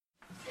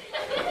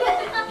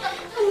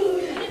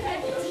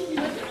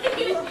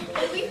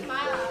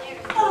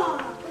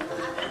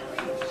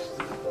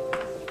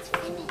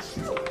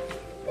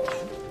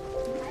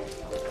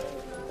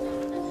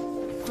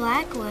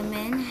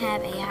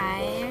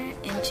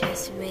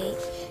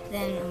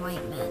than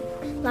white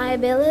men.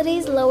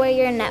 Liabilities lower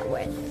your net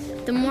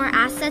worth. The more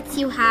assets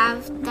you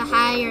have, the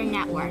higher your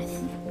net worth.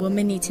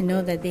 Women need to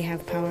know that they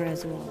have power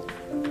as well.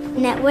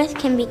 Net worth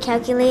can be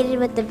calculated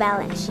with the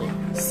balance sheet.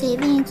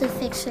 Saving into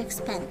fixed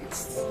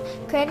expense.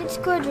 Credit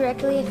score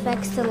directly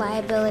affects the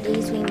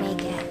liabilities we may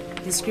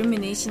get.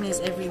 Discrimination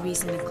is every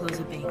reason to close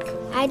a bank.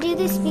 I do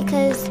this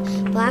because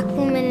black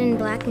women and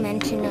black men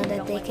should know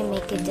that they can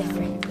make a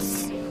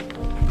difference.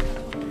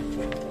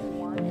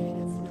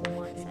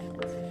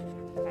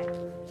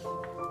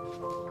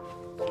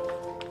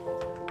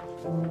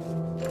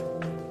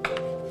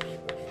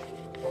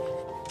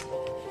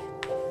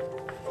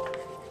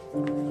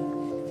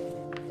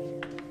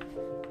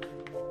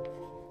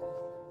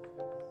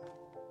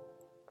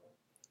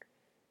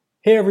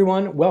 Hey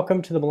everyone,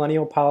 welcome to the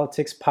Millennial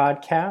Politics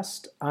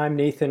Podcast. I'm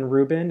Nathan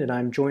Rubin and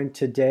I'm joined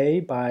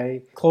today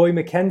by Chloe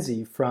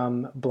McKenzie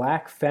from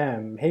Black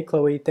Femme. Hey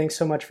Chloe, thanks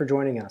so much for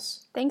joining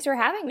us. Thanks for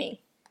having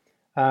me.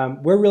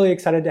 We're really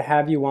excited to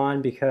have you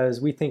on because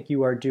we think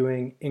you are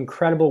doing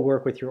incredible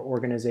work with your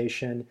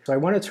organization. So I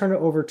want to turn it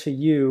over to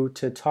you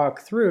to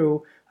talk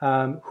through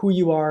who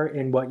you are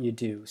and what you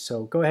do.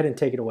 So go ahead and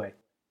take it away.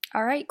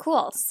 All right,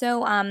 cool.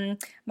 So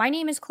my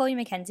name is Chloe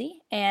McKenzie,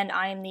 and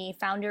I'm the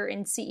founder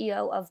and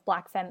CEO of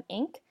Black Femme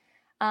Inc.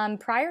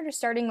 Prior to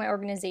starting my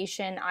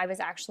organization, I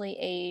was actually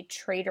a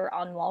trader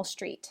on Wall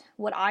Street.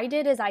 What I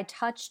did is I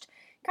touched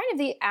kind of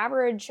the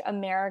average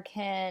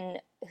American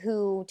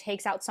who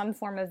takes out some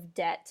form of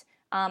debt.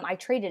 I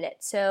traded it.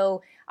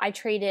 So I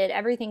traded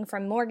everything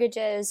from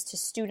mortgages to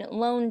student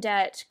loan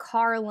debt,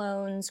 car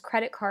loans,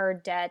 credit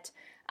card debt.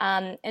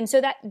 And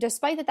so that,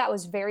 despite that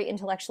was very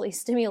intellectually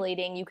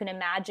stimulating, you can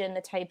imagine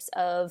the types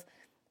of,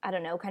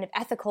 kind of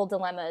ethical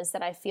dilemmas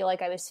that I feel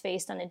like I was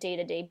faced on a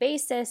day-to-day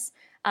basis.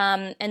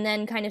 And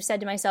then kind of said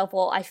to myself,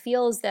 well, I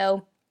feel as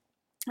though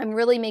I'm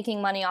really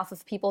making money off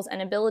of people's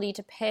inability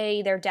to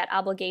pay their debt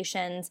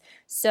obligations.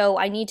 So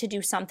I need to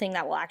do something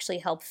that will actually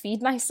help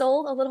feed my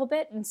soul a little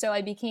bit. And so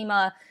I became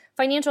a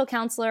financial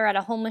counselor at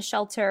a homeless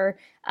shelter.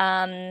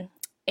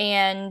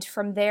 And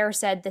from there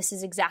said, this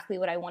is exactly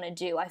what I want to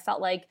do. I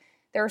felt like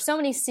there are so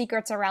many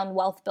secrets around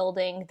wealth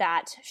building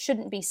that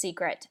shouldn't be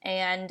secret.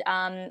 And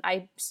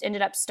I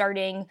ended up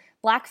starting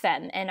Black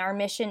Femme, and our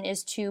mission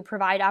is to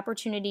provide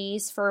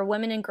opportunities for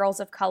women and girls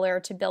of color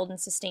to build and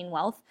sustain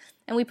wealth.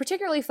 And we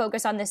particularly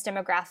focus on this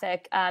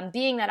demographic,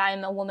 being that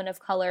I'm a woman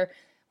of color.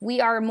 We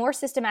are more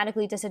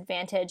systematically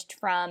disadvantaged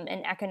from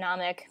an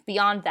economic,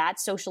 beyond that,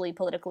 socially,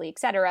 politically, et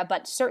cetera,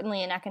 but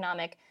certainly an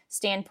economic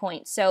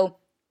standpoint. So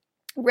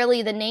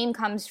really, the name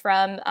comes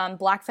from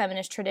Black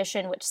feminist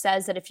tradition, which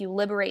says that if you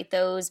liberate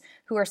those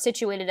who are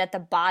situated at the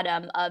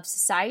bottom of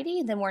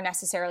society, then we're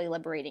necessarily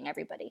liberating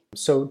everybody.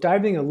 So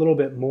diving a little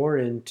bit more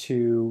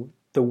into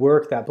the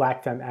work that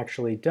Black Femme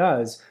actually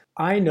does,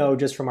 I know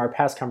just from our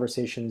past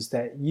conversations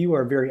that you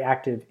are very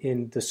active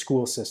in the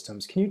school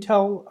systems. Can you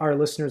tell our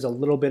listeners a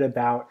little bit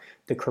about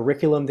the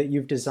curriculum that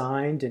you've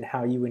designed and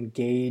how you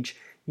engage,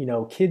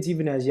 kids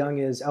even as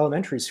young as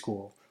elementary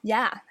school?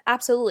 Yeah,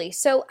 absolutely.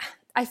 So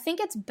I think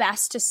it's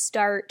best to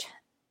start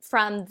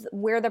from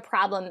where the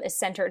problem is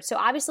centered. So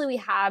obviously we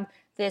have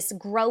this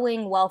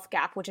growing wealth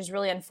gap, which is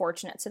really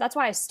unfortunate. So that's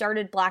why I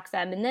started Black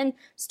Femme. And then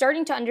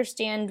starting to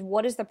understand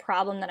what is the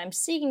problem that I'm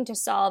seeking to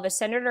solve is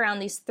centered around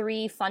these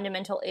three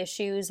fundamental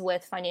issues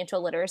with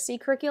financial literacy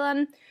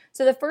curriculum.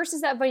 So the first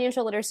is that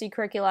financial literacy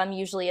curriculum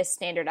usually is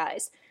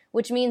standardized,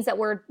 which means that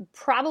we're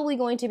probably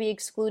going to be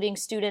excluding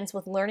students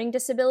with learning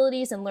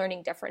disabilities and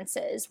learning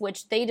differences,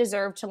 which they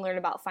deserve to learn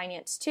about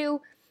finance too.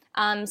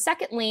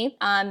 Secondly,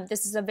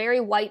 this is a very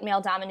white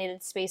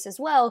male-dominated space as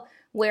well,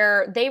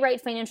 where they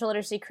write financial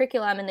literacy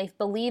curriculum and they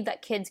believe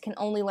that kids can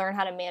only learn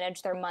how to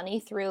manage their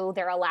money through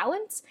their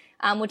allowance,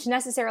 which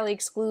necessarily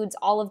excludes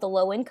all of the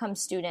low-income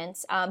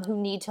students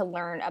who need to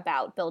learn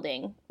about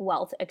building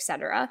wealth,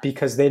 etc.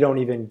 Because they don't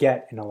even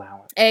get an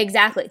allowance.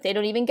 Exactly. They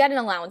don't even get an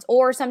allowance.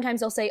 Or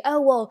sometimes they'll say,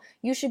 oh, well,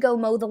 you should go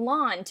mow the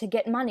lawn to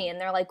get money. And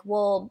they're like,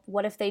 well,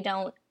 what if they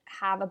don't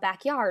have a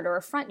backyard or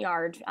a front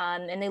yard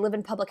and they live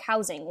in public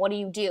housing? What do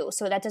you do?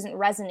 So that doesn't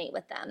resonate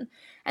with them.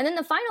 And then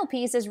the final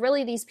piece is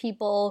really these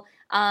people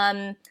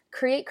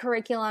create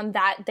curriculum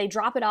that they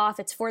drop it off,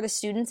 it's for the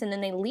students, and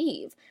then they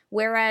leave.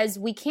 Whereas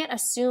we can't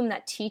assume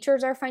that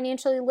teachers are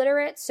financially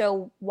literate,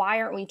 so why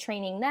aren't we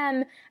training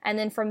them? And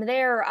then from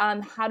there,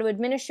 how do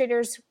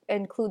administrators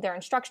include their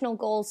instructional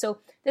goals? So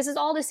this is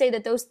all to say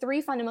that those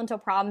three fundamental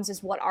problems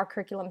is what our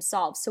curriculum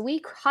solves. So we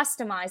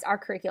customize our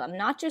curriculum,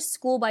 not just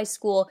school by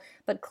school,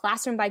 but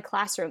classroom by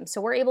classroom. So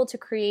we're able to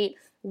create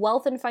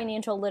wealth and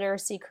financial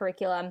literacy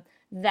curriculum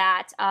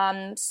that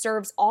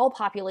serves all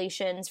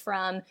populations,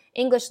 from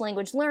English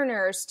language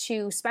learners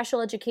to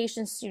special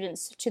education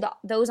students to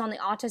those on the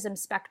autism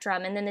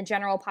spectrum, and then the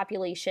general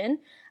population.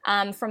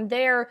 From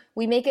there,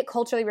 we make it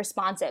culturally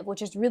responsive,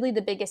 which is really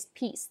the biggest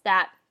piece,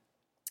 that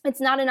it's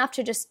not enough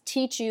to just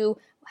teach you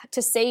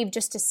to save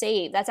just to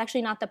save. That's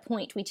actually not the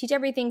point. We teach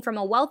everything from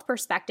a wealth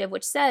perspective,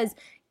 which says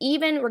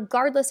even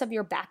regardless of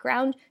your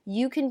background,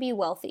 you can be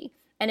wealthy.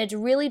 And it's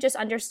really just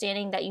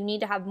understanding that you need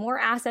to have more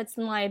assets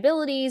than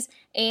liabilities.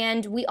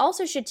 And we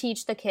also should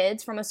teach the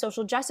kids from a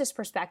social justice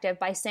perspective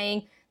by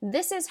saying,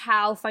 this is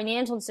how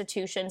financial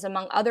institutions,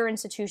 among other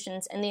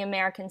institutions in the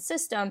American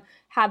system,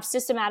 have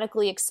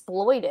systematically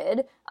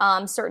exploited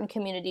certain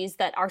communities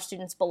that our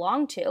students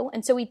belong to.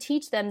 And so we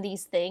teach them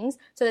these things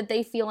so that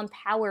they feel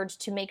empowered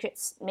to make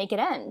it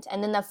end.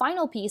 And then the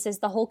final piece is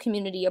the whole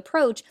community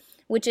approach,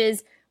 which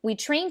is we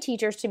train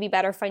teachers to be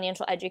better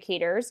financial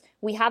educators.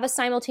 We have a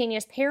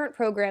simultaneous parent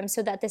program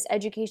so that this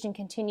education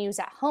continues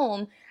at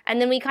home.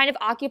 And then we kind of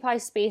occupy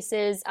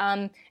spaces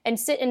and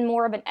sit in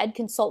more of an ed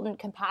consultant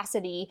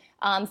capacity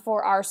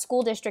for our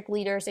school district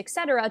leaders, et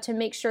cetera, to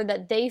make sure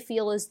that they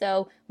feel as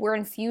though we're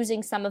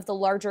infusing some of the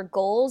larger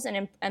goals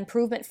and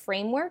improvement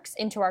frameworks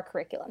into our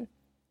curriculum.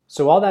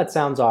 So all that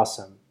sounds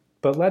awesome.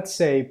 But let's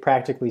say,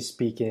 practically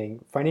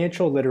speaking,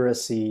 financial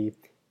literacy,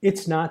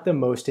 it's not the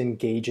most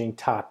engaging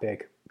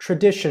topic,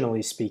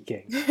 traditionally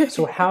speaking.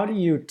 So how do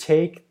you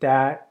take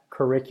that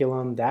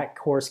curriculum, that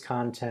course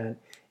content,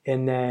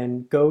 and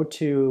then go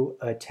to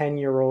a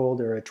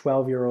 10-year-old or a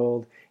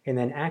 12-year-old and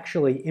then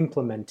actually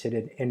implement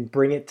it and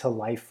bring it to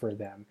life for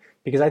them?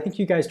 Because I think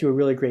you guys do a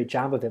really great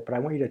job of it, but I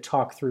want you to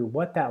talk through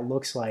what that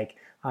looks like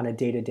on a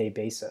day-to-day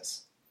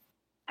basis.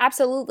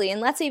 Absolutely.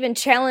 And let's even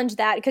challenge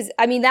that, because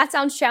I mean, that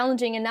sounds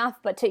challenging enough,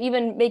 but to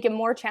even make it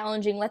more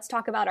challenging, let's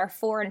talk about our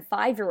 4 and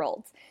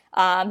 5-year-olds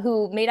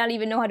who may not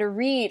even know how to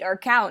read or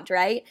count,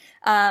 right?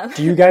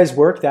 Do you guys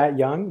work that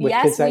young with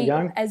yes, kids that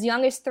young? As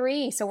young as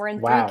 3. So we're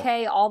in Wow.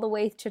 3K all the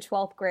way to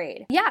 12th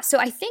grade. Yeah. So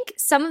I think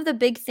some of the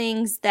big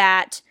things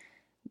that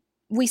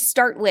we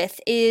start with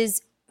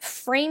is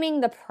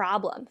framing the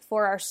problem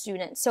for our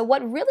students. So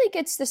what really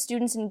gets the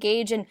students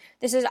engaged, and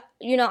this is,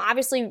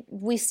 obviously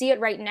we see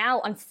it right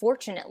now,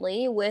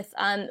 unfortunately, with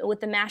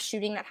the mass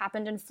shooting that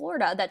happened in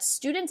Florida, that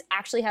students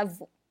actually have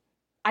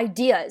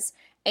ideas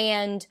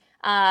and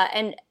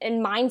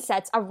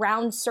mindsets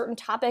around certain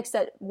topics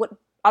that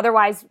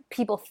otherwise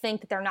people think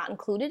that they're not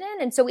included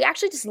in. And so we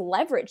actually just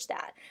leverage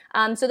that.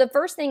 So the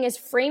first thing is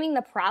framing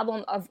the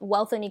problem of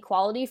wealth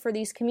inequality for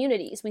these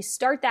communities. We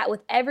start that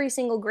with every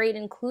single grade,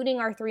 including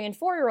our 3 and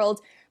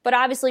 4-year-olds, but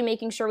obviously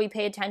making sure we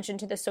pay attention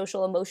to the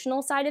social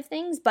emotional side of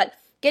things, but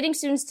getting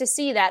students to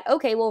see that,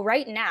 okay, well,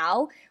 right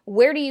now,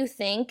 where do you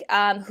think,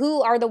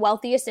 who are the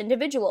wealthiest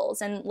individuals?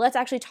 And let's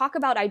actually talk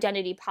about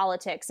identity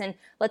politics, and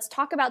let's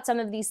talk about some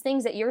of these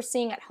things that you're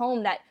seeing at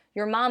home that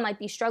your mom might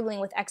be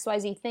struggling with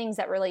XYZ things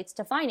that relates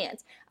to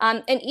finance.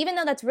 And even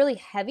though that's really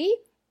heavy,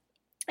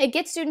 it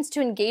gets students to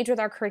engage with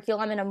our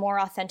curriculum in a more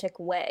authentic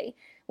way.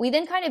 We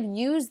then kind of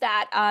use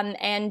that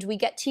and we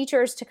get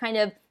teachers to kind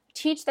of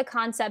teach the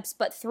concepts,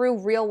 but through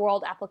real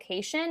world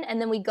application.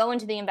 And then we go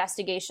into the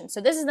investigation. So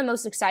this is the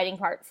most exciting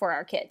part for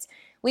our kids.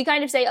 We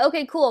kind of say,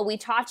 okay, cool, we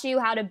taught you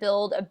how to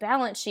build a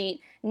balance sheet.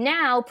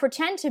 Now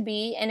pretend to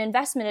be an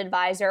investment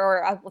advisor or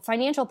a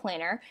financial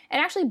planner and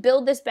actually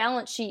build this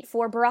balance sheet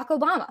for Barack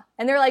Obama.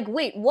 And they're like,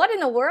 wait, what in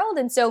the world?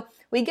 And so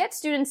we get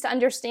students to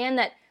understand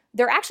that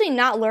they're actually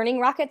not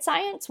learning rocket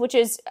science, which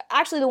is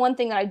actually the one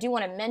thing that I do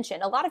want to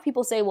mention. A lot of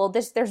people say, well,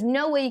 there's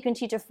no way you can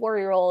teach a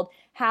 4-year-old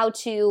how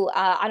to,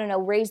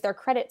 raise their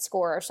credit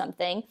score or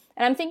something.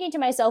 And I'm thinking to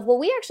myself, well,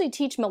 we actually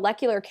teach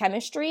molecular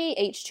chemistry,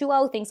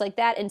 H2O, things like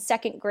that in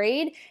 2nd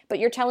grade, but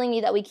you're telling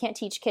me that we can't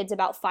teach kids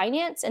about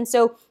finance. And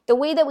so the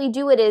way that we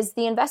do it is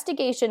the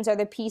investigations are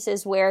the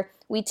pieces where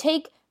we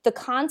take the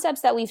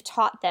concepts that we've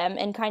taught them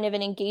in kind of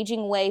an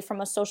engaging way from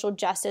a social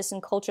justice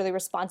and culturally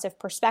responsive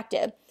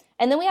perspective.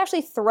 And then we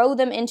actually throw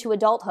them into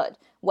adulthood.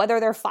 Whether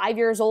they're 5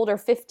 years old or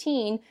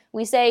 15,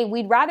 we say,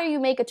 we'd rather you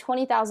make a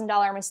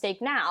 $20,000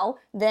 mistake now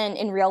than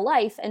in real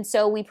life. And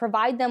so we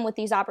provide them with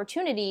these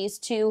opportunities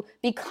to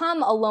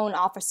become a loan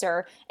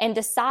officer and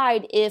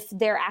decide if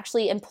they're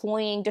actually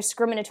employing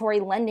discriminatory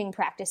lending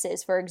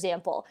practices, for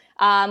example.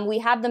 We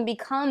have them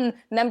become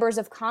members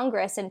of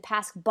Congress and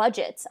pass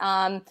budgets,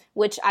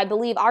 which I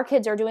believe our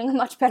kids are doing a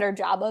much better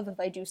job of, if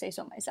I do say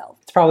so myself.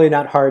 It's probably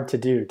not hard to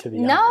do, to be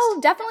honest.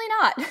 No, definitely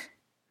not.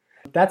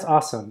 That's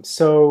awesome.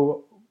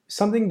 So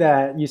something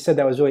that you said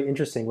that was really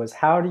interesting was,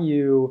 how do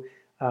you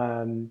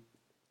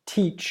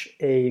teach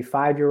a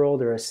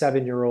 5-year-old or a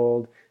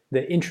 7-year-old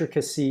the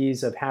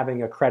intricacies of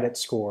having a credit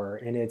score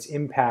and its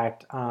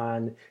impact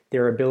on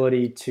their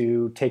ability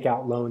to take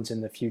out loans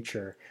in the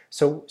future?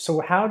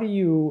 So how do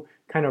you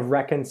kind of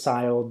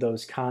reconcile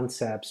those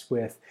concepts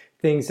with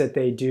things that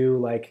they do,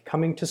 like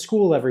coming to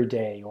school every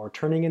day or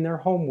turning in their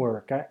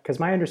homework? Because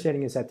my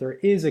understanding is that there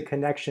is a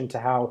connection to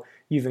how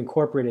you've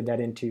incorporated that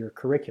into your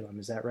curriculum.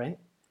 Is that right?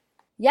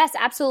 Yes,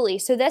 absolutely.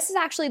 So this is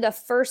actually the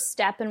first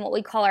step in what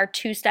we call our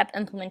 2-step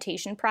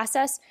implementation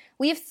process.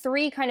 We have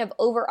 3 kind of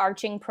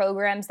overarching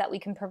programs that we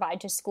can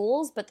provide to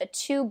schools, but the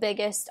 2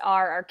 biggest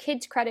are our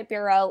Kids Credit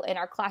Bureau and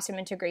our Classroom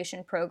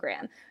Integration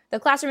Program. The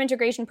Classroom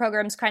Integration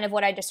Program is kind of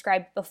what I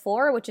described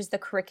before, which is the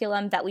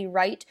curriculum that we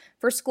write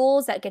for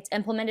schools that gets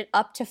implemented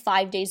up to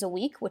 5 days a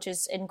week, which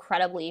is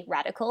incredibly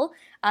radical.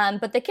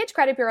 But the Kids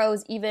Credit Bureau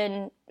is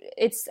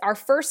it's our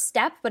first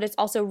step, but it's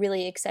also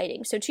really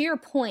exciting. So to your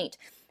point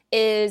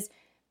is,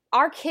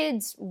 our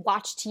kids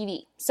watch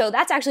TV. So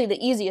that's actually the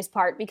easiest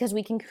part because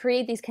we can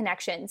create these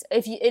connections.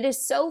 It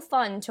is so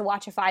fun to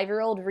watch a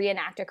 5-year-old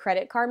reenact a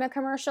Credit Karma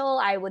commercial.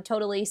 I would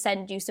totally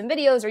send you some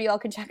videos, or you all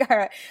can check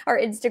our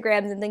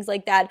Instagrams and things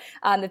like that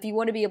if you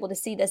want to be able to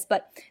see this.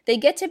 But they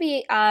get to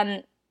be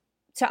to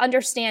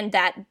understand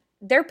that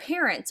their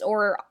parents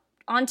or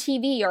on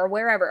TV or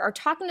wherever are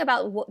talking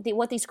about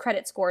what these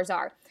credit scores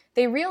are.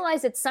 They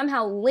realize it's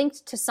somehow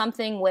linked to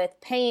something with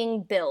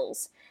paying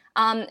bills.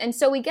 And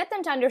so we get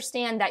them to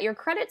understand that your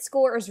credit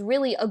score is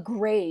really a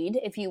grade,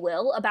 if you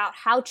will, about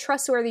how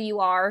trustworthy you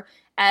are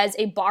as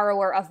a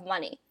borrower of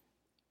money.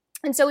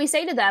 And so we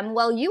say to them,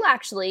 well, you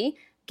actually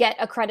get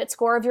a credit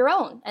score of your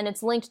own, and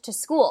it's linked to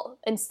school.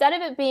 Instead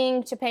of it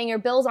being to paying your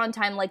bills on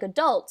time like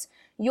adults,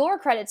 your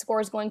credit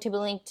score is going to be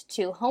linked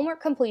to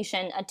homework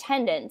completion,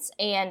 attendance,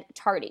 and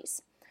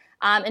tardies.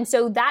 And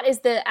so that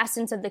is the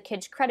essence of the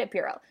Kids Credit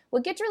Bureau.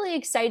 What gets really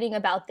exciting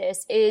about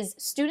this is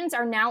students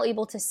are now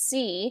able to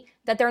see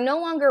that they're no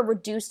longer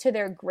reduced to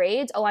their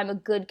grades. Oh, I'm a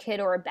good kid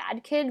or a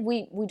bad kid.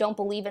 We don't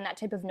believe in that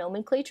type of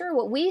nomenclature.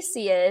 What we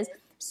see is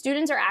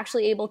students are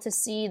actually able to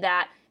see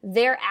that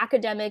their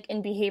academic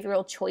and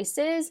behavioral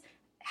choices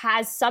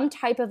has some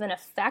type of an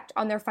effect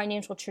on their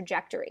financial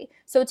trajectory.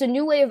 So it's a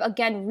new way of,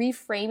 again,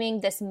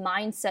 reframing this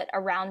mindset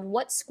around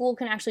what school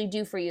can actually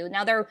do for you.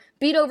 Now they're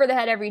beat over the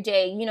head every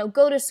day,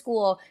 go to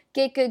school,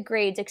 get good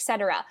grades,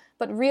 etc.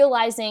 But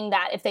realizing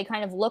that if they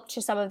kind of look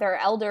to some of their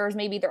elders,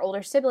 maybe their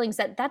older siblings,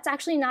 that's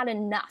actually not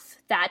enough.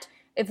 That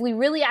if we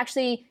really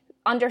actually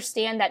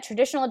understand that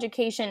traditional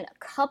education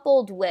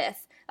coupled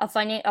with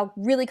a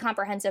really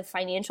comprehensive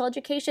financial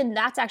education,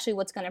 that's actually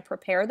what's going to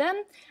prepare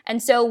them.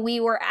 And so we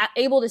were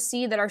able to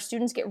see that our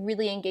students get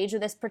really engaged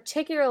with this,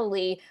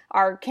 particularly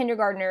our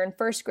kindergartner and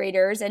first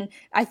graders. And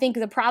I think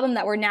the problem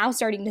that we're now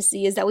starting to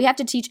see is that we have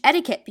to teach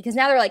etiquette, because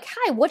now they're like,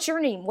 hi, what's your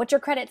name? What's your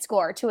credit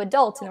score? To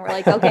adults. And we're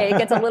like, okay, it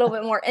gets a little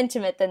bit more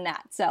intimate than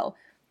that. So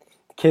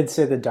kids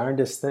say the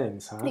darndest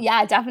things, huh?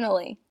 Yeah,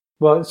 definitely.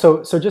 Well,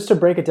 so just to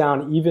break it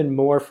down even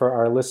more for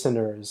our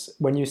listeners,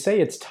 when you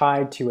say it's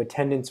tied to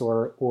attendance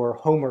or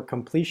homework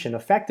completion,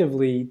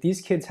 effectively,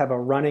 these kids have a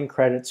running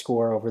credit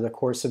score over the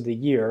course of the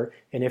year.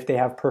 And if they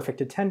have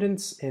perfect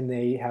attendance and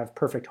they have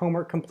perfect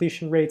homework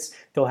completion rates,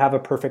 they'll have a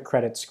perfect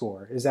credit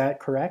score. Is that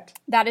correct?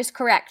 That is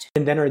correct.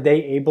 And then are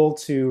they able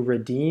to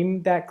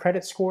redeem that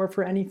credit score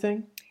for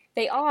anything?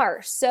 They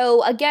are.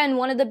 So again,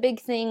 one of the big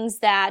things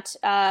that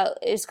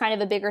is kind of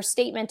a bigger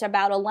statement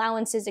about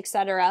allowances,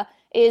 etc.,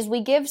 is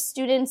we give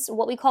students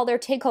what we call their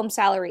take-home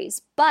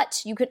salaries.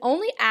 But you can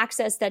only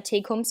access that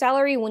take-home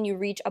salary when you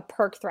reach a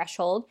PERC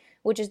threshold,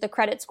 which is the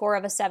credit score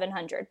of a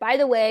 700. By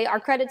the way,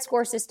 our credit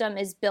score system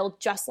is built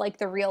just like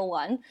the real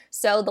one.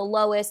 So the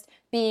lowest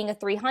being a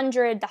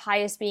 300, the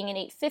highest being an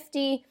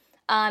 850.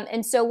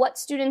 And so what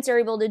students are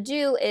able to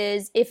do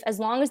is, as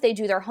long as they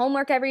do their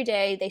homework every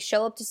day, they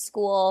show up to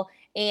school,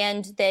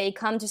 and they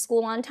come to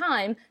school on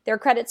time, their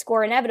credit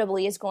score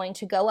inevitably is going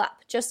to go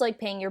up, just like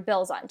paying your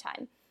bills on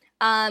time.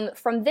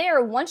 From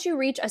there, once you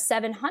reach a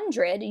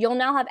 700, you'll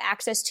now have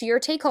access to your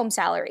take-home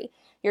salary.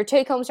 Your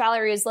take-home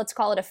salary is, let's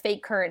call it a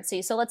fake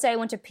currency. So let's say I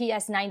went to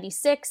PS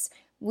 96.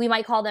 We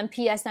might call them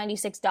PS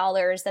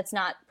 $96. That's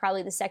not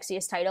probably the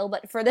sexiest title,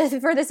 but for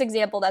this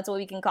example, that's what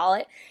we can call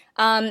it.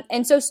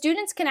 And so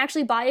students can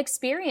actually buy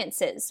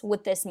experiences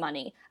with this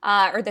money,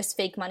 or this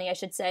fake money, I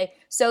should say.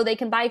 So they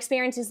can buy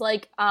experiences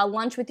like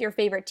lunch with your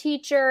favorite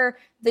teacher.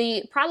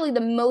 Probably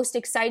the most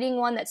exciting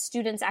one that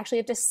students actually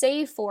have to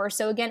save for.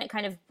 So again, it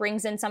kind of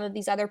brings in some of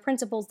these other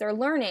principles they're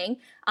learning,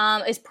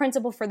 is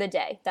Principal for the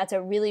Day. That's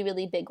a really,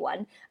 really big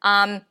one.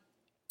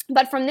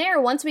 But from there,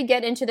 once we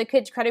get into the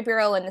Kids Credit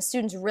Bureau and the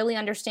students really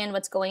understand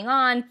what's going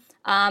on,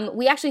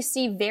 we actually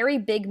see very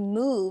big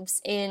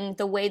moves in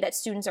the way that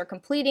students are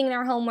completing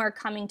their homework,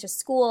 coming to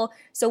school.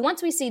 So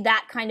once we see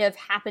that kind of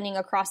happening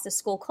across the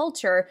school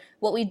culture,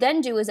 what we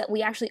then do is that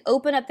we actually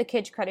open up the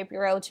Kids Credit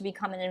Bureau to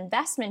become an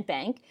investment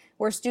bank,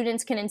 where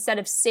students can, instead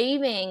of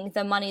saving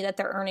the money that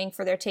they're earning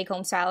for their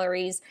take-home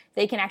salaries,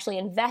 they can actually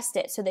invest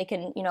it so they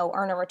can,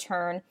 earn a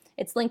return.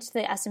 It's linked to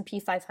the S&P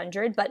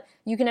 500, but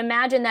you can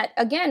imagine that,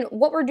 again,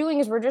 what we're doing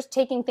is we're just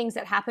taking things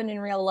that happen in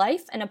real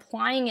life and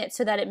applying it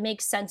so that it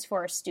makes sense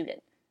for a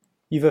student.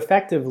 You've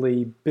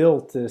effectively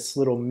built this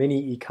little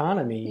mini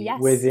economy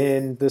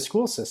within the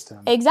school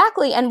system.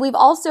 Exactly, and we've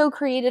also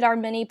created our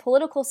mini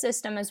political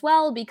system as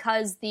well,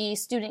 because the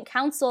student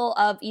council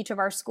of each of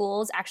our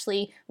schools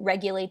actually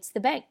regulates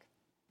the bank.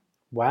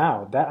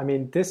 Wow,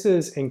 this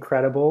is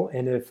incredible.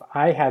 And if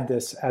I had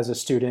this as a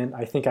student,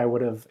 I think I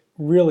would have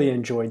really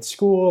enjoyed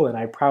school, and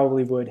I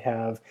probably would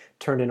have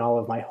turned in all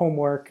of my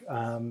homework.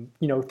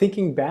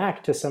 Thinking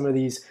back to some of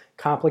these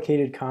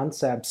complicated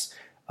concepts,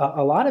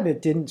 a lot of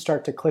it didn't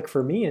start to click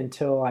for me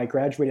until I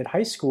graduated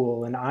high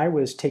school, and I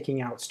was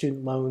taking out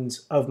student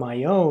loans of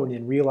my own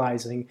and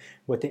realizing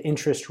what the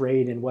interest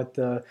rate and what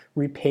the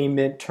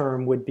repayment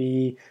term would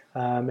be,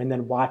 and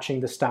then watching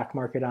the stock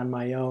market on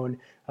my own.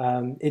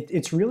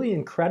 It's really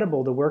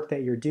incredible the work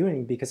that you're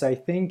doing, because I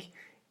think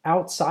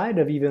outside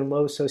of even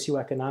low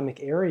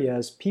socioeconomic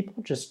areas,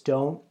 people just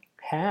don't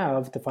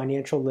have the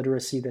financial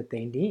literacy that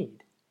they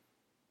need.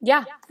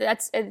 Yeah,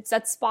 that's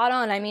spot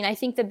on. I mean, I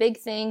think the big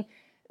thing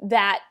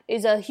that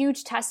is a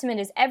huge testament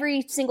is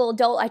every single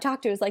adult I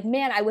talk to is like,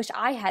 man, I wish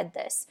I had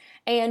this.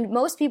 And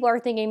most people are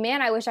thinking,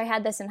 man, I wish I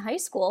had this in high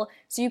school.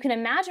 So you can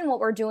imagine what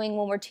we're doing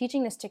when we're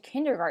teaching this to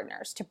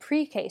kindergartners, to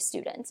pre-K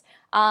students,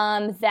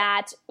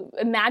 that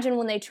imagine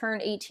when they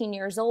turn 18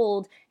 years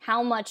old,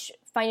 how much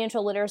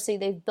financial literacy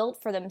they've built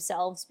for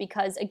themselves.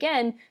 Because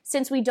again,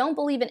 since we don't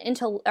believe in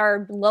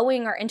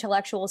lowering our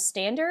intellectual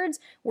standards,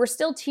 we're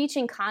still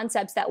teaching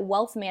concepts that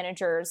wealth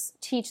managers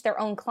teach their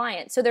own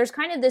clients. So there's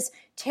kind of this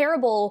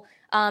terrible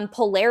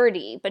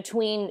polarity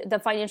between the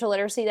financial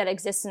literacy that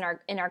exists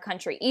in our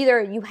country.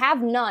 Either you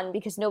have none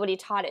because nobody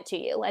taught it to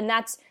you, and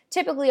that's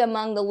typically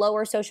among the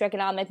lower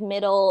socioeconomic,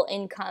 middle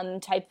income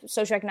type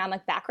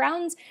socioeconomic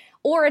backgrounds,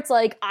 or it's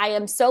like, I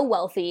am so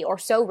wealthy or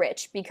so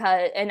rich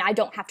and I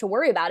don't have to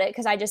worry about it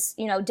because I just,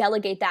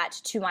 delegate that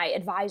to my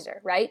advisor,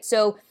 right?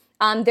 So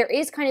there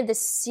is kind of this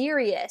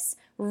serious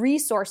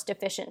resource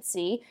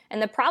deficiency. And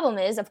the problem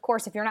is, of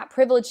course, if you're not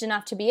privileged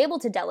enough to be able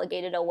to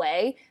delegate it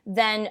away,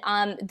 then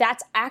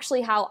that's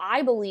actually how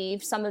I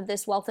believe some of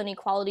this wealth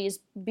inequality is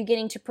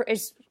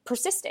is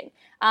persisting.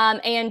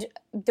 And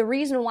the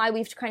reason why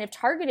we've kind of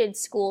targeted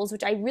schools,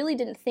 which I really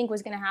didn't think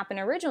was going to happen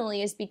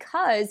originally, is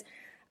because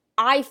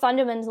I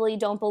fundamentally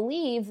don't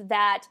believe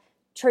that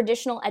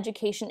traditional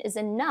education is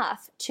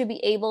enough to be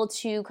able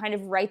to kind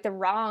of right the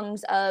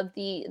wrongs of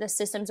the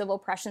systems of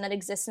oppression that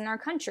exist in our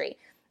country.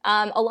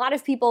 A lot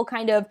of people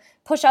kind of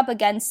push up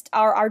against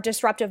our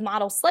disruptive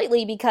model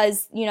slightly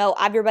because,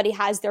 everybody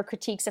has their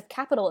critiques of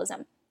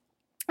capitalism.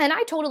 And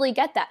I totally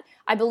get that.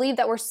 I believe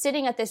that we're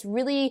sitting at this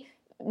really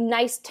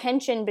nice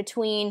tension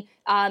between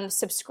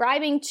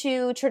subscribing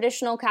to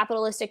traditional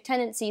capitalistic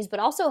tendencies,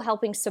 but also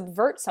helping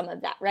subvert some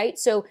of that, right?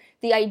 So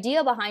the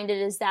idea behind it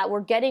is that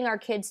we're getting our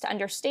kids to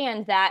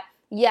understand that,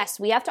 yes,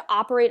 we have to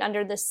operate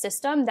under this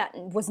system that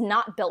was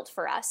not built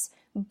for us.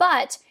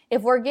 But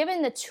if we're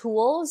given the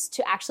tools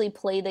to actually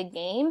play the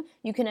game,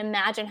 you can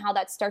imagine how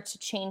that starts to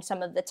change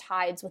some of the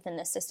tides within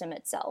the system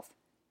itself.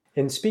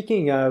 And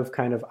speaking of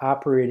kind of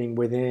operating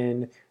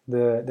within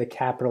the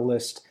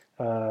capitalist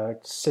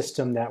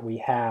system that we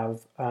have,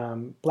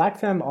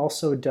 BlackFem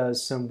also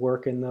does some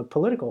work in the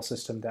political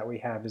system that we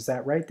have. Is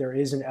that right? There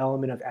is an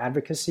element of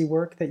advocacy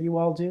work that you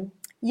all do?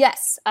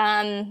 Yes.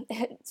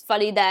 It's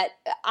funny that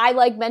I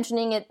like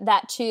mentioning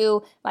that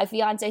too. My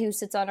fiance, who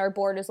sits on our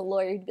board, is a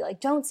lawyer. He'd be like,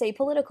 don't say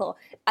political.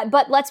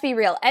 But let's be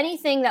real.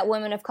 Anything that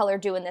women of color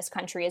do in this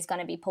country is going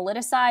to be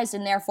politicized,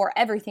 and therefore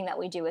everything that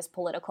we do is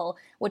political,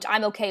 which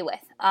I'm okay with.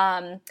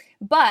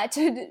 But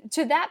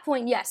to that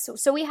point, yes.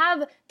 So we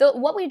have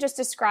what we just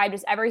described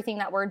is everything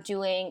that we're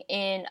doing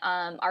in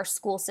our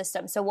school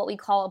system. So what we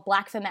call a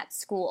BlackFem at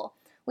School.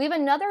 We have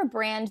another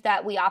brand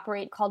that we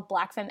operate called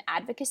BlackFem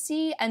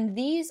Advocacy, and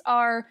these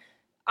are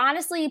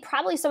honestly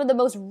probably some of the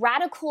most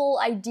radical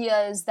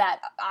ideas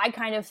that I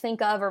kind of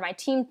think of, or my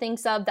team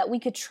thinks of, that we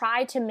could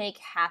try to make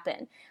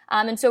happen.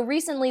 And so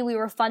recently we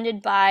were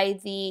funded by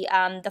the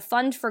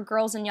Fund for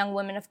Girls and Young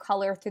Women of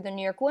Color through the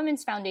New York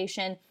Women's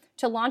Foundation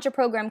to launch a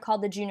program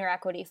called the Junior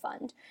Equity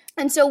Fund.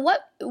 And so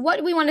what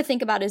we want to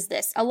think about is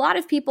this. A lot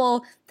of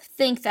people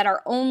think that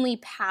our only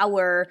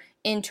power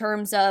in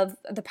terms of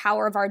the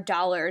power of our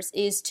dollars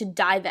is to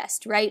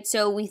divest, right?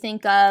 So we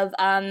think of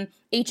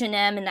H&M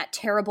and that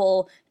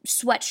terrible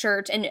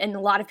sweatshirt, and a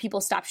lot of people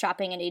stop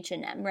shopping at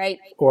H&M, right?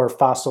 Or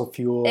fossil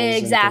fuels.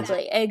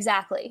 Exactly.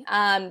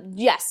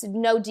 Yes,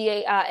 no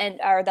DA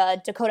or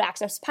the Dakota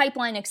Access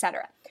Pipeline,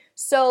 etc.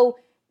 So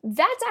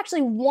that's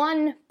actually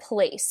one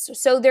place.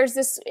 So there's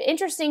this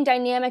interesting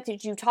dynamic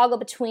that you toggle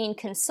between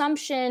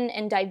consumption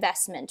and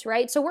divestment,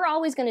 right? So we're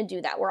always going to do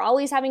that. We're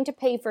always having to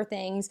pay for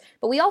things,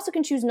 but we also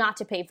can choose not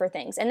to pay for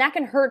things, and that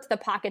can hurt the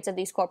pockets of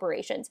these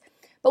corporations.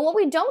 But what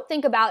we don't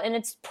think about, and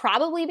it's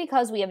probably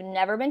because we have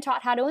never been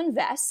taught how to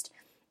invest,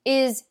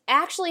 is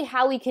actually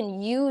how we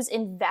can use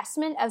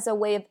investment as a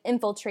way of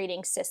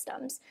infiltrating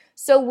systems.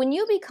 So when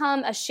you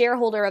become a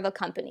shareholder of a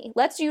company,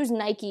 let's use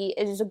Nike.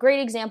 It is a great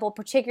example,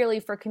 particularly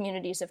for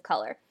communities of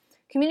color.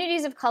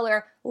 Communities of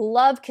color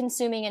love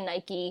consuming in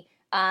Nike.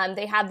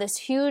 They have this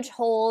huge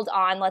hold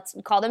on, let's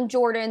call them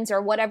Jordans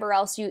or whatever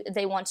else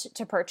they want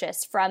to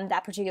purchase from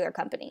that particular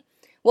company.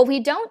 What we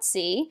don't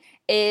see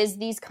is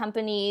these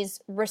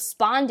companies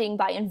responding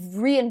by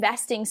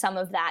reinvesting some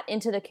of that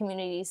into the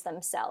communities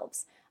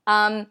themselves.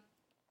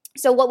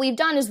 So what we've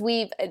done is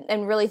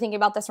and really thinking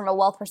about this from a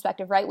wealth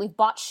perspective, right? We've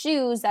bought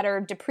shoes that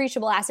are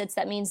depreciable assets.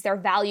 That means their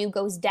value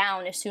goes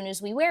down as soon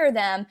as we wear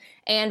them,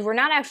 and we're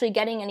not actually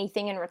getting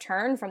anything in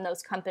return from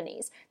those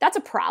companies. That's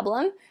a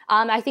problem.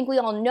 I think we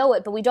all know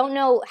it, but we don't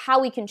know how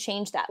we can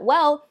change that.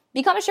 Well,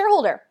 become a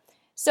shareholder.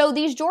 So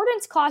these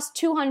Jordans cost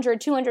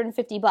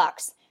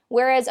 $250.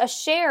 Whereas a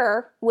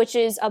share, which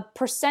is a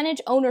percentage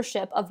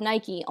ownership of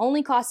Nike,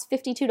 only costs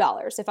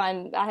 $52.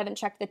 I haven't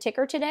checked the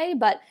ticker today,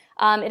 but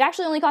it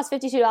actually only costs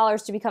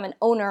 $52 to become an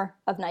owner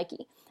of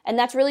Nike. And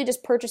that's really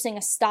just purchasing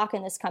a stock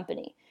in this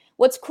company.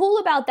 what's cool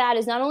about that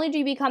is not only do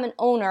you become an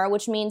owner,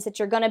 which means that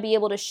you're going to be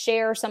able to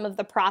share some of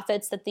the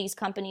profits that these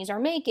companies are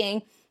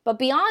making, but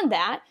beyond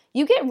that,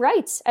 you get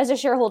rights as a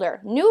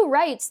shareholder, new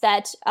rights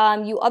that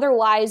you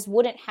otherwise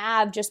wouldn't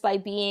have just by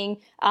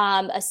being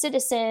a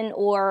citizen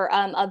or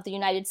of the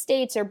United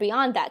States or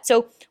beyond that.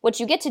 So what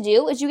you get to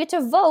do is you get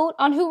to vote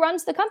on who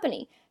runs the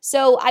company.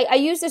 So I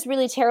use this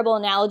really terrible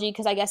analogy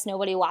because I guess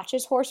nobody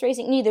watches horse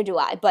racing. Neither do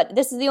I, but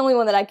this is the only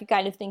one that I could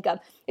kind of think of.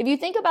 If you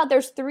think about,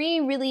 there's three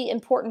really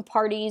important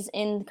parties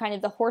in kind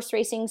of the horse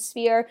racing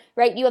sphere,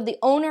 right? You have the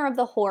owner of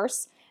the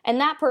horse,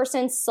 and that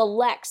person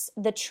selects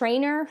the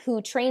trainer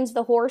who trains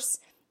the horse,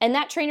 and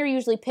that trainer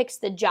usually picks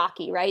the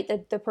jockey, right?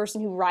 The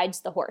person who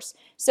rides the horse.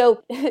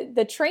 So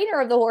the trainer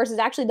of the horse is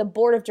actually the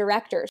board of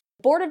directors.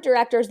 The board of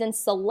directors then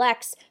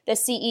selects the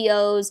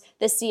CEOs,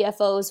 the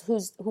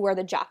CFOs, who are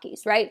the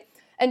jockeys, right?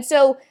 And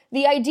so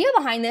the idea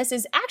behind this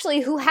is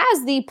actually who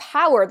has the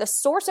power, the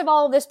source of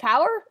all of this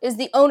power is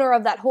the owner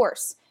of that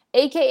horse,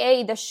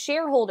 aka the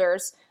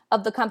shareholders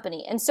of the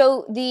company. And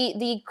so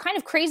the kind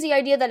of crazy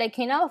idea that I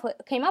came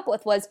up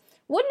with was,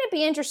 wouldn't it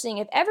be interesting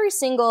if every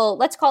single,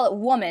 let's call it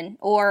woman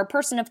or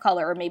person of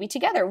color, or maybe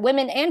together,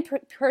 women and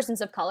persons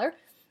of color,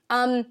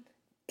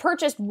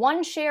 purchased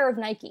one share of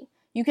Nike?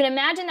 You can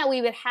imagine that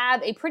we would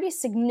have a pretty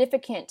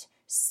significant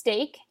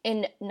stake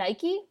in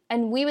Nike,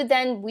 and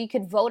we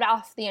could vote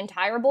off the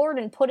entire board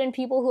and put in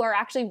people who are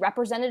actually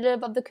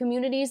representative of the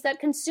communities that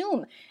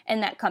consume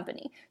in that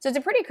company. So it's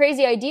a pretty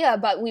crazy idea,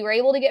 but we were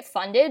able to get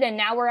funded, and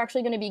now we're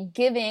actually going to be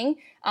giving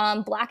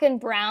Black and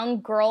brown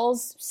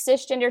girls,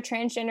 cisgender,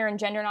 transgender, and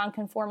gender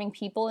nonconforming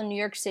people in New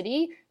York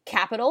City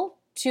capital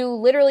to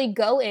literally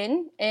go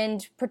in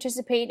and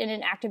participate in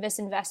an activist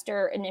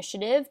investor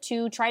initiative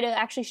to try to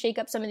actually shake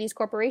up some of these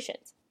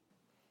corporations.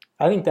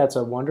 I think that's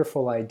a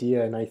wonderful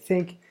idea. And I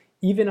think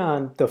even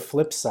on the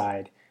flip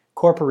side,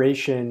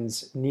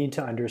 corporations need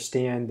to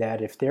understand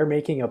that if they're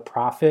making a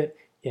profit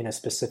in a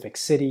specific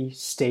city,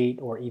 state,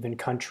 or even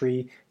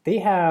country, they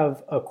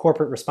have a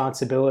corporate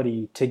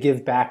responsibility to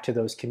give back to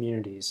those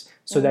communities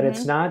so that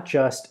it's not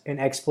just an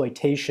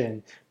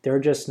exploitation. They're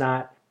just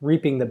not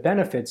reaping the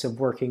benefits of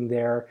working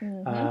there.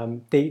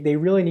 They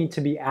really need to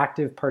be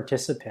active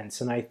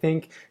participants. And I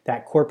think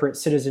that corporate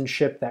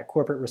citizenship, that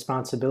corporate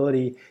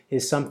responsibility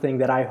is something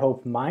that I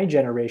hope my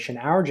generation,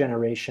 our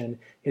generation,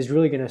 is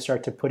really going to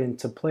start to put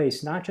into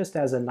place, not just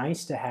as a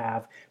nice to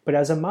have, but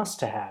as a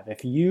must to have.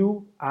 If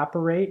you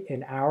operate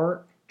in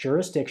our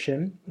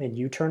jurisdiction and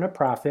you turn a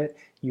profit,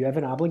 you have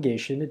an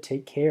obligation to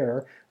take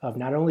care of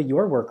not only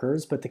your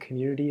workers, but the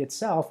community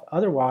itself.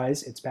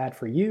 Otherwise, it's bad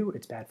for you,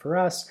 it's bad for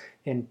us,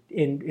 and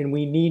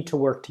we need to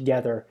work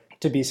together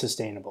to be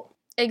sustainable.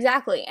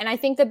 Exactly. And I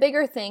think the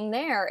bigger thing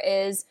there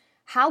is,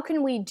 how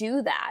can we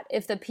do that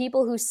if the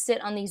people who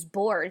sit on these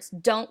boards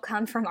don't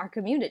come from our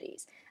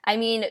communities? I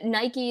mean,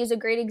 Nike is a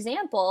great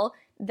example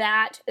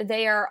that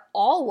they are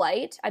all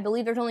white. I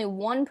believe there's only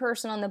one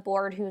person on the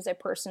board who's a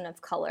person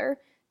of color.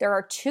 There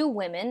are 2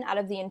 women out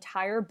of the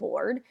entire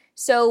board.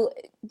 So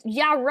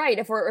yeah, right.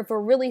 If we're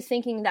really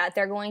thinking that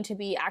they're going to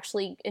be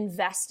actually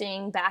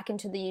investing back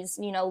into these,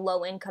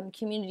 low income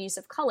communities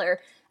of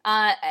color,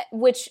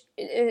 which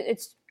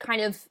it's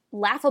kind of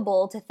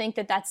laughable to think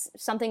that that's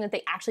something that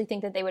they actually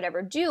think that they would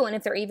ever do, and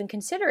if they're even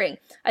considering.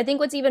 I think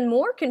what's even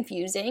more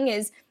confusing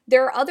is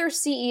there are other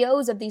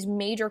CEOs of these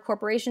major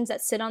corporations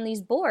that sit on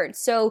these boards.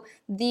 So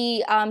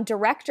the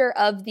director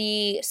of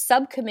the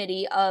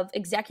subcommittee of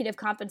executive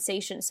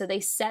compensation, so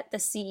they set the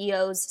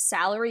CEO's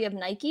salary of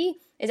Nike,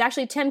 is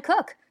actually Tim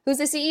Cook, who's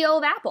the CEO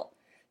of Apple.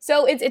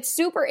 So it's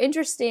super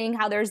interesting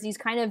how there's these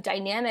kind of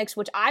dynamics,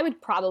 which I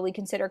would probably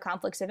consider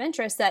conflicts of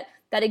interest that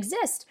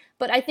exist.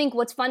 But I think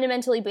what's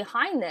fundamentally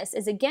behind this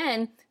is,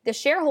 again, the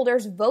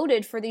shareholders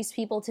voted for these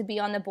people to be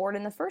on the board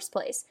in the first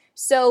place.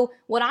 So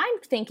what I'm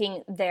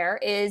thinking there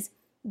is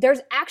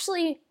there's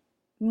actually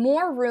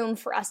more room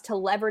for us to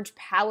leverage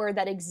power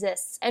that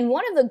exists. And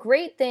one of the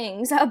great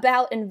things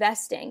about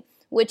investing,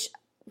 which,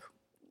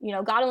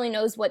 God only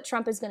knows what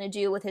Trump is going to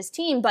do with his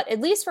team, but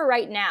at least for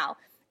right now,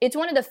 it's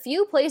one of the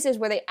few places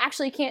where they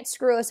actually can't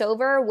screw us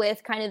over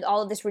with kind of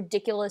all of this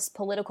ridiculous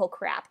political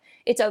crap.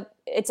 It's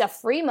a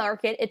free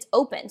market. It's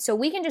open. So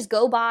we can just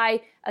go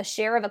buy a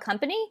share of a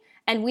company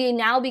and we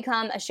now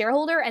become a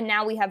shareholder, and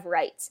now we have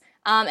rights.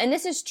 And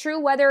this is true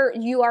whether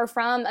you are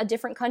from a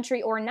different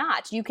country or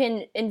not. You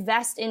can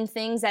invest in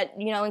things that,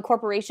 in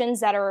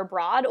corporations that are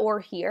abroad or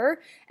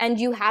here, and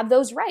you have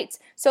those rights.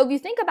 So if you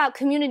think about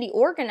community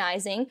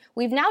organizing,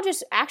 we've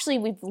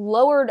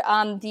lowered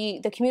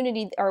the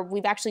community, or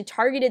we've actually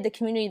targeted the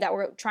community that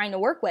we're trying to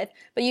work with,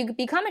 but you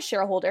become a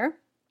shareholder.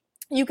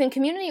 You can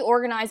community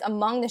organize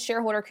among the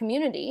shareholder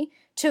community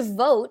to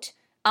vote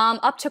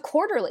up to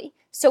quarterly.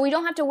 So we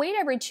don't have to wait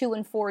every 2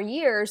 and 4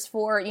 years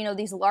for,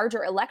 these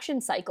larger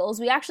election cycles.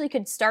 We actually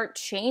could start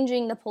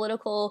changing the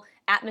political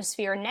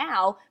atmosphere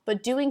now,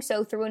 but doing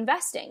so through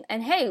investing.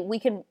 And hey, we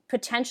can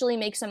potentially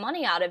make some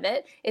money out of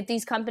it if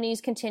these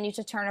companies continue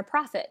to turn a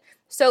profit.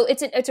 So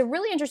it's a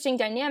really interesting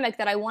dynamic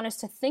that I want us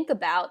to think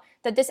about,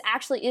 that this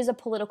actually is a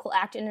political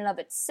act in and of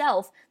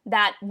itself,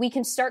 that we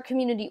can start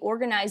community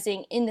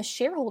organizing in the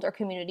shareholder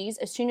communities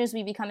as soon as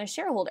we become a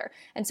shareholder.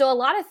 And so a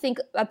lot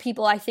of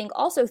people, I think,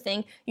 also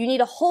think you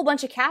need a whole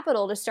bunch of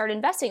capital to start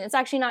investing. That's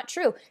actually not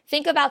true.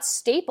 Think about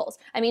Staples.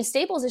 I mean,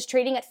 Staples is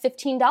trading at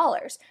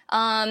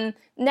 $15.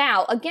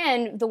 Now,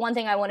 again, the one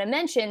thing I want to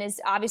mention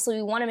is obviously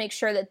we want to make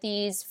sure that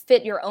these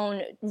fit your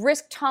own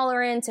risk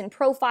tolerance and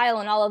profile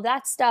and all of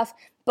that stuff.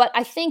 But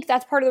I think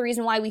that's part of the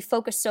reason why we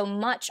focus so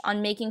much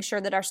on making sure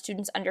that our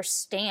students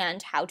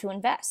understand how to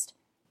invest.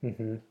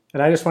 Mm-hmm.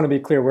 And I just want to be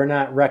clear, we're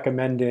not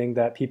recommending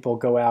that people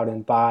go out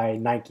and buy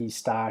Nike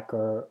stock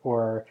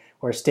or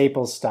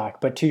Staples stock.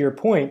 But to your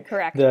point,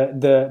 correct,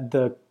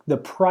 the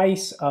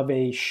price of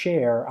a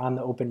share on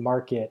the open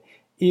market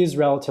is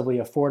relatively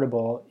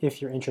affordable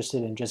if you're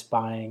interested in just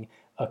buying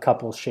a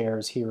couple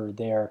shares here or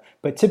there.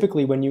 But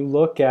typically when you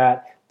look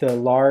at the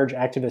large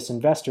activist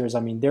investors, I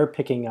mean, they're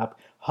picking up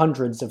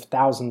hundreds of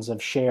thousands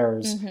of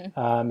shares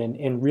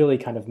in really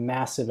kind of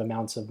massive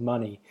amounts of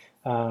money.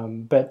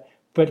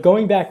 But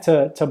going back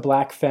to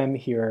Black Femme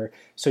here,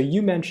 so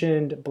you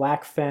mentioned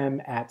Black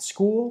Femme at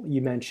school,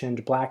 you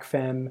mentioned Black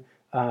Femme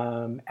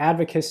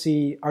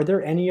advocacy. Are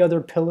there any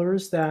other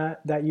pillars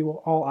that you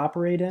all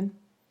operate in?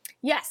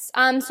 Yes.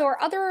 So our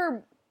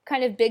other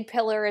kind of big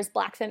pillar is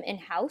Black Femme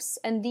In-House,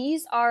 and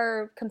these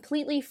are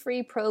completely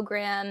free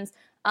programs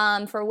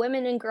for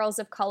women and girls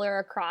of color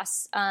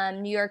across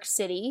New York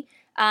City.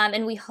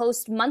 And we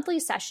host monthly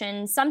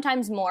sessions,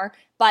 sometimes more,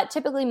 but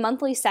typically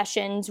monthly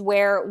sessions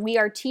where we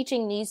are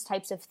teaching these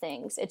types of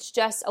things. It's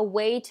just a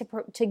way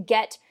to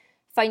get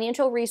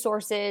financial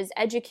resources,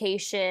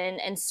 education,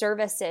 and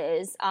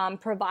services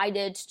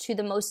provided to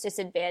the most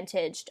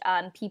disadvantaged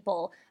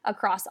people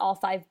across all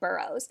 5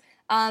 boroughs.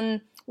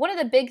 One of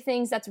the big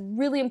things that's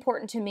really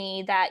important to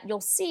me that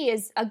you'll see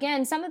is,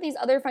 again, some of these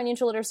other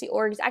financial literacy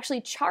orgs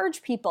actually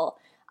charge people.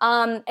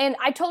 And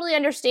I totally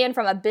understand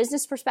from a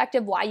business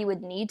perspective why you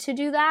would need to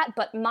do that,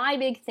 but my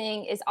big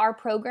thing is our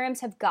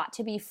programs have got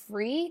to be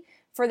free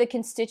for the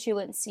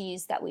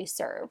constituencies that we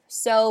serve.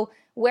 So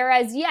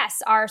whereas,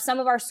 yes, some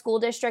of our school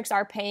districts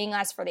are paying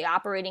us for the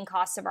operating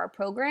costs of our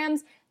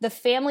programs, the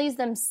families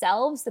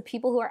themselves, the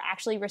people who are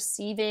actually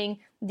receiving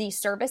these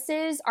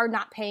services, are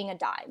not paying a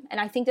dime. And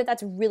I think that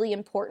that's really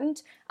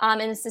important.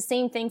 And it's the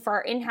same thing for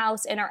our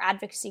in-house and our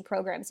advocacy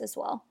programs as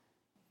well.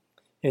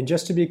 And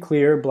just to be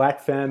clear, Black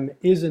Femme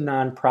is a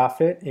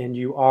nonprofit, and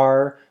you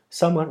are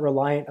somewhat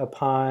reliant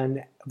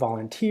upon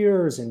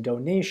volunteers and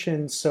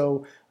donations.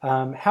 So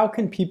how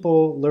can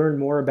people learn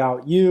more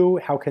about you?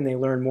 How can they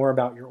learn more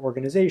about your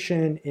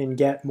organization and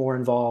get more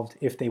involved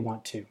if they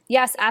want to?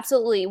 Yes,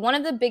 absolutely. One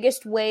of the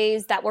biggest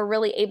ways that we're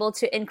really able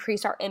to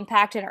increase our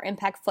impact and our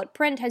impact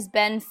footprint has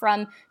been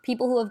from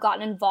people who have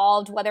gotten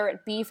involved, whether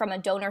it be from a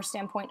donor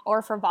standpoint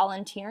or for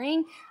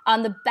volunteering.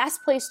 The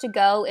best place to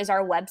go is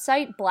our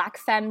website,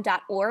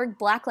 blackfemme.org,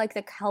 black like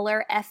the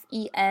color,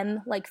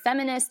 F-E-M like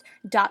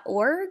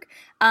feminist.org.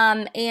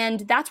 And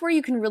that's where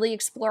you can really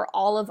explore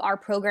all of our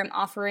program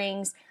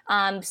offerings,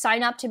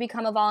 sign up to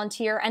become a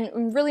volunteer,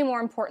 and really more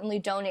importantly,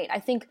 donate. I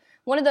think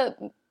one of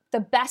the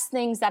best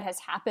things that has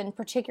happened,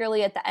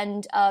 particularly at the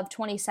end of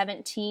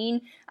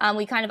 2017,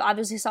 we kind of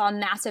obviously saw a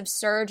massive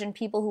surge in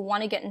people who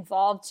want to get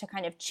involved to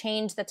kind of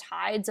change the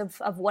tides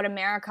of what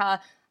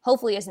America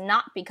hopefully is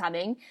not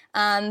becoming,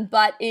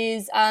 but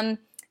is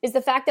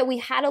the fact that we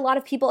had a lot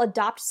of people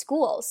adopt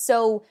schools.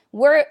 So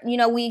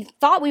we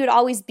thought we would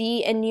always be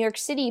in New York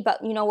City,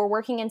 but, we're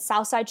working in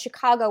Southside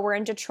Chicago, we're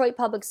in Detroit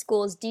public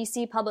schools,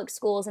 DC public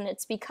schools, and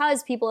it's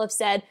because people have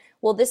said,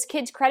 well, this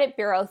Kids Credit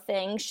Bureau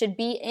thing should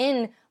be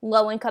in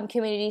low-income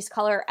communities of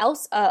color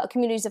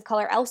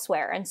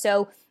elsewhere. And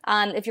so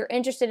if you're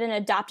interested in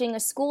adopting a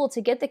school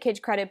to get the Kids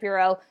Credit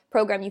Bureau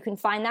program, you can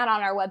find that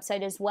on our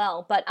website as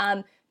well. But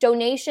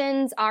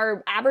donations,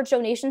 our average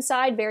donation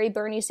side, very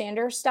Bernie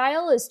Sanders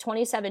style, is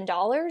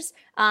 $27.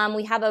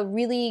 We have a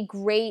really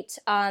great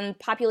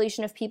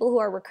population of people who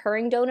are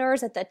recurring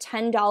donors at the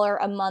 $10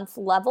 a month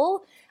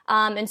level.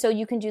 And so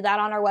you can do that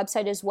on our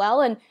website as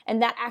well.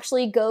 And that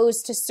actually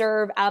goes to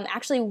serve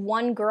actually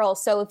one girl.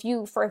 So if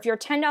you're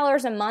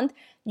 $10 a month,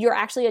 you're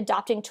actually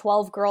adopting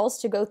 12 girls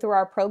to go through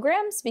our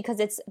programs,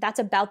 because that's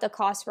about the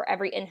cost for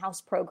every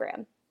in-house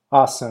program.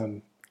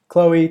 Awesome.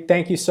 Chloe,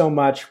 thank you so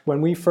much.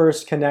 When we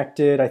first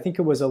connected, I think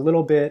it was a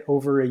little bit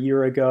over a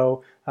year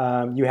ago,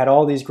 you had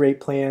all these great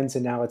plans,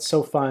 and now it's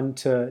so fun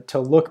to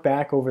look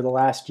back over the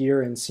last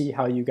year and see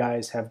how you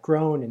guys have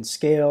grown and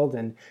scaled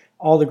and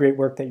all the great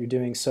work that you're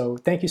doing. So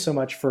thank you so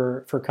much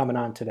for coming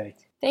on today.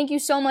 Thank you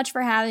so much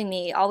for having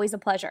me. Always a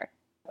pleasure.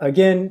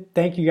 Again,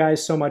 thank you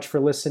guys so much for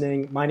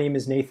listening. My name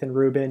is Nathan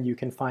Rubin. You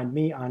can find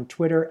me on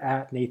Twitter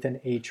at Nathan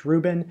H.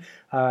 Rubin.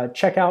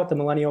 Check out the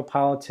Millennial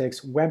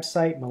Politics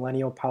website,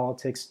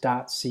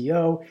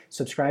 millennialpolitics.co.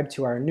 Subscribe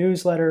to our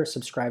newsletter.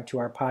 Subscribe to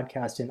our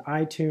podcast in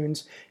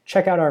iTunes.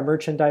 Check out our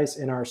merchandise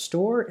in our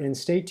store, and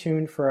stay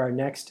tuned for our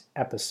next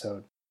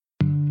episode.